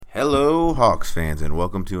Hello, Hawks fans, and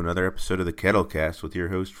welcome to another episode of the Kettlecast with your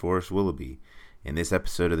host, Forrest Willoughby. In this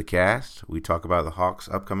episode of the cast, we talk about the Hawks'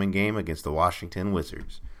 upcoming game against the Washington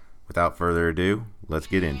Wizards. Without further ado, let's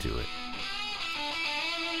get into it.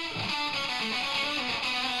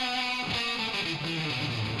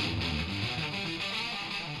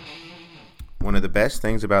 One of the best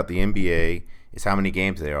things about the NBA is how many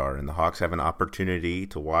games there are, and the Hawks have an opportunity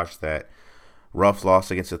to watch that rough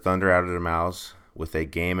loss against the Thunder out of their mouths with a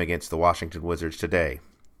game against the Washington Wizards today.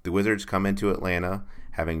 The Wizards come into Atlanta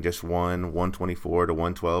having just won 124 to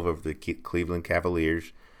 112 over the Cleveland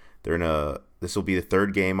Cavaliers. This will be the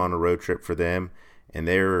third game on a road trip for them, and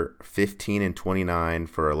they're 15 and 29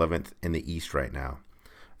 for 11th in the East right now.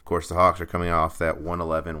 Of course, the Hawks are coming off that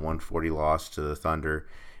 111-140 loss to the Thunder,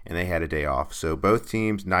 and they had a day off. So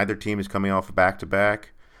neither team is coming off a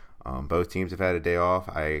back-to-back. Both teams have had a day off.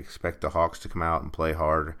 I expect the Hawks to come out and play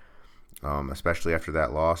hard, especially after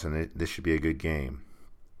that loss, and this should be a good game.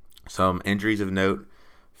 Some injuries of note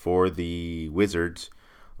for the Wizards.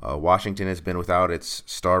 Washington has been without its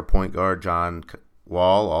star point guard, John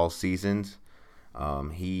Wall, all seasons.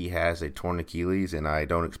 He has a torn Achilles, and I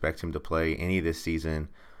don't expect him to play any this season.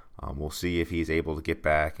 We'll see if he's able to get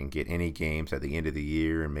back and get any games at the end of the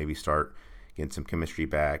year and maybe start getting some chemistry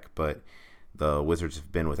back. But the Wizards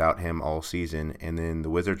have been without him all season. And then the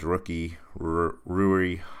Wizards rookie,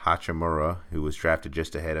 Rui Hachimura, who was drafted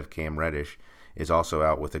just ahead of Cam Reddish, is also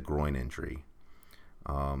out with a groin injury.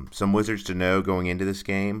 Some Wizards to know going into this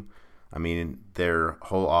game. I mean, their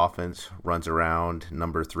whole offense runs around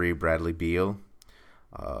number 3, Bradley Beal.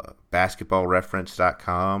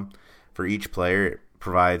 BasketballReference.com, for each player, it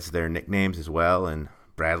provides their nicknames as well, and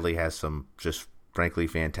Bradley has some just frankly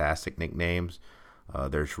fantastic nicknames.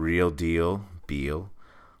 There's Real Deal, Beal,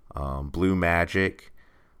 Blue Magic,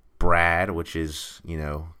 Brad, which is,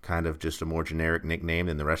 kind of just a more generic nickname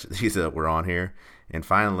than the rest of these that were on here. And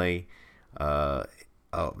finally, a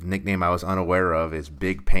nickname I was unaware of is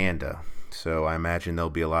Big Panda. So I imagine there'll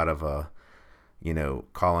be a lot of,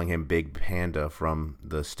 calling him Big Panda from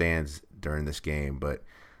the stands during this game. But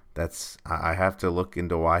I have to look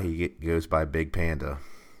into why he goes by Big Panda.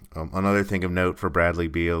 Another thing of note for Bradley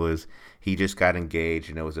Beal is he just got engaged,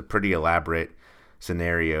 and it was a pretty elaborate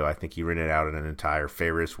scenario. I think he rented out an entire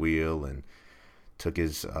Ferris wheel and took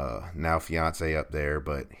his now fiance up there,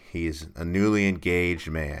 but he's a newly engaged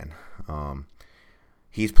man.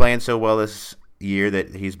 He's playing so well this year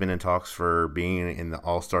that he's been in talks for being in the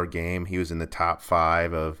All-Star game. He was in the top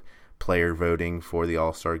 5 of player voting for the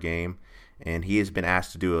All-Star game, and he has been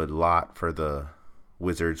asked to do a lot for the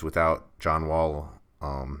Wizards without John Wall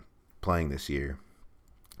playing this year.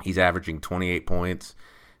 He's averaging 28 points,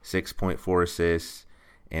 6.4 assists,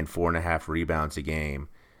 and 4.5 rebounds a game.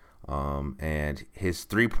 And his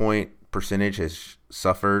three-point percentage has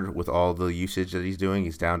suffered with all the usage that he's doing.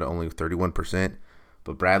 He's down to only 31%.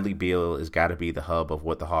 But Bradley Beal has got to be the hub of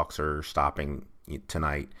what the Hawks are stopping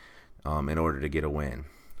tonight in order to get a win.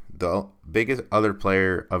 The biggest other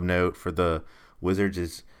player of note for the Wizards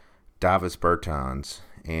is Davis Bertans,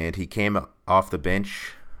 and he came off the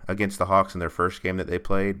bench against the Hawks in their first game that they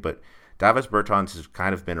played, but Davis Bertans has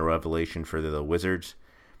kind of been a revelation for the Wizards.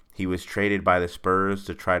 He was traded by the Spurs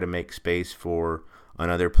to try to make space for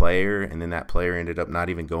another player, and then that player ended up not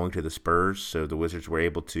even going to the Spurs, so the Wizards were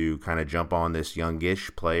able to kind of jump on this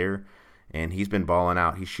youngish player, and he's been balling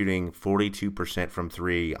out. He's shooting 42% from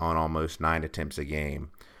 3 on almost 9 attempts a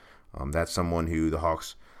game. That's someone who the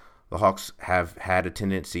Hawks have had a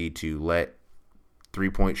tendency to let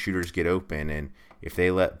three-point shooters get open, and if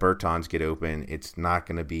they let Bertans get open, it's not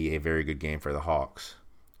going to be a very good game for the Hawks.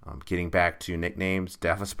 Getting back to nicknames,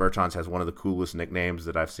 Davis Bertans has one of the coolest nicknames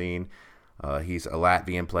that I've seen. He's a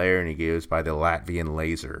Latvian player, and he goes by the Latvian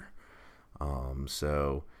Laser.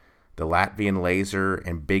 So the Latvian Laser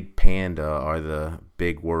and Big Panda are the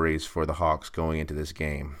big worries for the Hawks going into this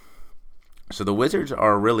game. So the Wizards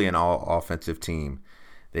are really an all-offensive team.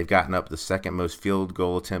 They've gotten up the second most field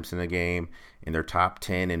goal attempts in the game, and they're top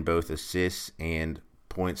 10 in both assists and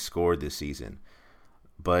points scored this season.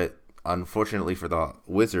 But unfortunately for the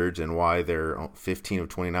Wizards, and why they're 15 of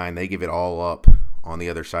 29, they give it all up on the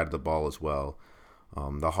other side of the ball as well.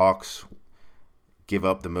 The Hawks give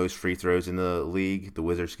up the most free throws in the league. The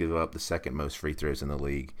Wizards give up the second most free throws in the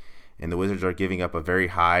league. And the Wizards are giving up a very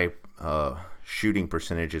high shooting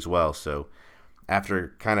percentage as well. So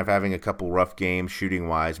after kind of having a couple rough games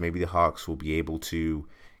shooting-wise, maybe the Hawks will be able to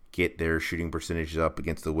get their shooting percentages up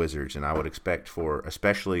against the Wizards. And I would expect for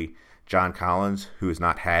especially John Collins, who has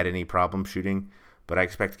not had any problem shooting, but I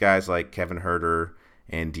expect guys like Kevin Huerter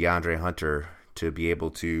and DeAndre Hunter to be able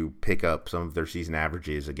to pick up some of their season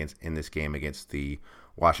averages in this game against the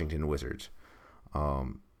Washington Wizards. How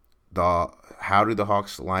do the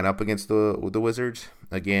Hawks line up against the Wizards?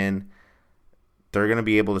 Again, they're going to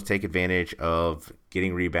be able to take advantage of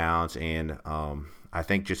getting rebounds and I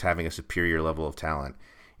think just having a superior level of talent.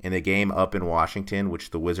 In the game up in Washington, which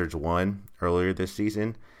the Wizards won earlier this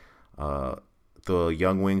season, the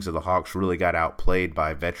young wings of the Hawks really got outplayed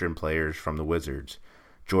by veteran players from the Wizards.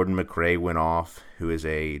 Jordan McRae went off, who is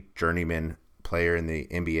a journeyman player in the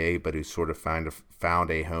NBA, but who sort of found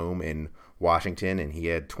a home in Washington, and he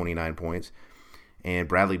had 29 points. And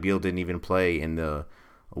Bradley Beal didn't even play in the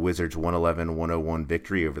Wizards' 111-101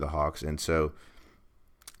 victory over the Hawks. And so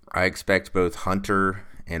I expect both Hunter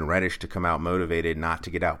and Reddish to come out motivated not to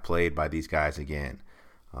get outplayed by these guys again.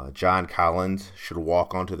 John Collins should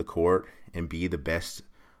walk onto the court and be the best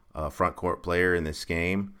front court player in this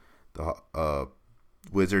game. The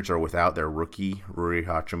Wizards are without their rookie, Rui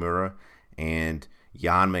Hachimura, and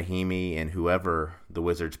Jan Mahimi and whoever the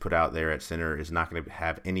Wizards put out there at center is not going to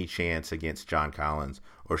have any chance against John Collins,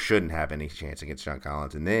 or shouldn't have any chance against John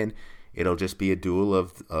Collins. And then it'll just be a duel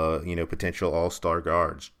of potential all-star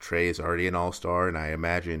guards. Trey is already an all-star, and I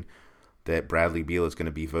imagine that Bradley Beal is going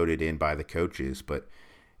to be voted in by the coaches, but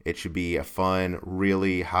it should be a fun,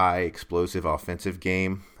 really high explosive offensive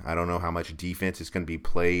game. I don't know how much defense is going to be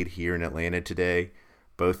played here in Atlanta today.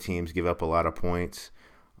 Both teams give up a lot of points.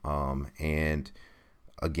 And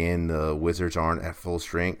again, the Wizards aren't at full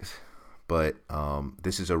strength, but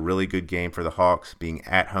this is a really good game for the Hawks, being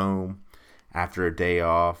at home after a day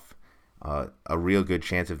off. A real good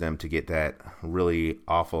chance of them to get that really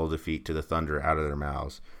awful defeat to the Thunder out of their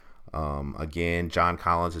mouths. Again, John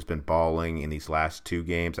Collins has been balling in these last two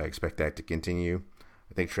games. I expect that to continue.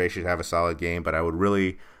 I think Trey should have a solid game, but I would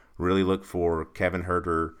really, really look for Kevin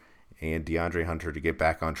Huerter and DeAndre Hunter to get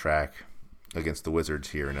back on track against the Wizards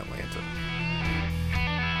here in Atlanta.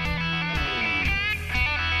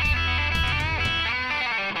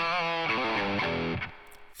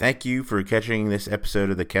 Thank you for catching this episode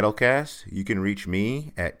of the Kettlecast. You can reach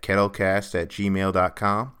me at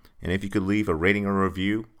kettlecast@gmail.com. And if you could leave a rating or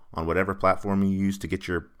review on whatever platform you use to get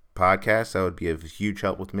your podcast, that would be of huge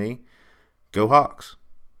help with me. Go Hawks!